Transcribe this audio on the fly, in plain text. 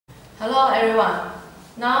Hello everyone.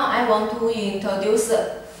 Now I want to introduce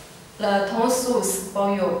the tone shoes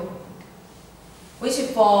for you, which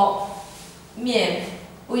for men,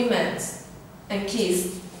 women, and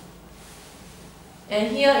kids. And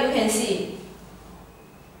here you can see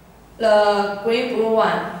the green blue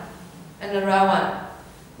one and the red one.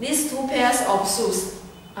 These two pairs of shoes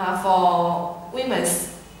are for women.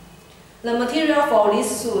 The material for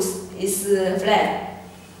these shoes is flat,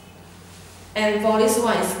 and for this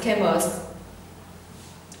one is canvas.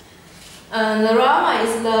 And the red one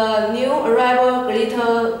is the new arrival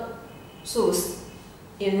glitter shoes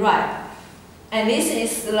in red, and this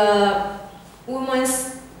is the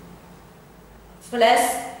women's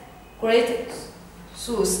flat gray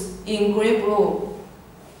shoes in green blue,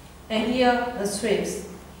 and here the strips.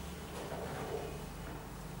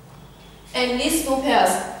 And these two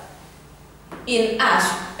pairs in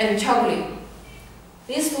ash and chocolate.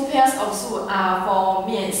 These two pairs of shoes are for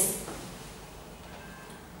men.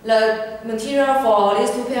 The material for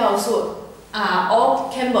these two pairs of shoes are all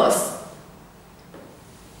canvas.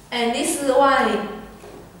 And this one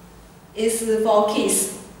is for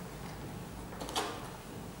kids.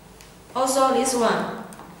 Also this one,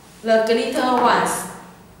 the glitter ones,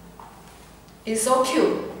 is so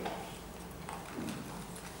cute.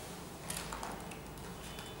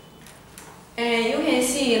 And you can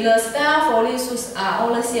see the style for these shoes are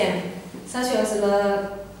all the same, such as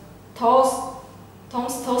the toe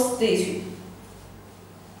stitch.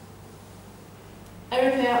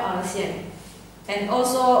 Every pair are the same, and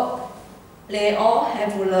also they all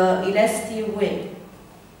have the elastic weight.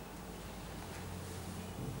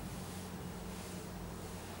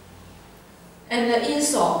 And the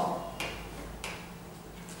insole,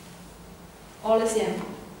 all the same.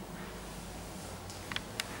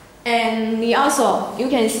 And also, you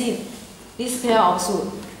can see this pair of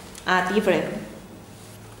shoes are different.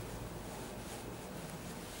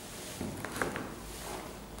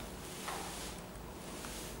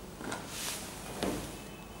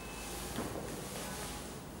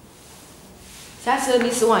 Just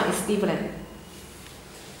this one is different.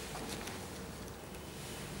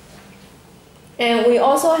 And we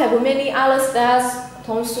also have many other styles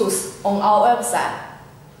tone shoes on our website.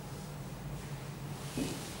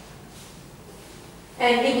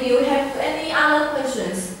 And if you have any other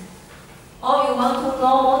questions, or you want to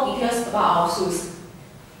know more details about our shoes,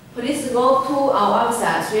 please go to our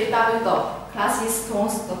website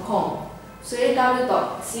www.classicstones.com,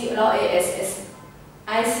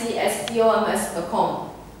 www.classicstoms.com.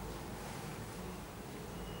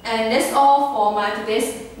 And that's all for my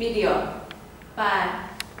today's video. Bye.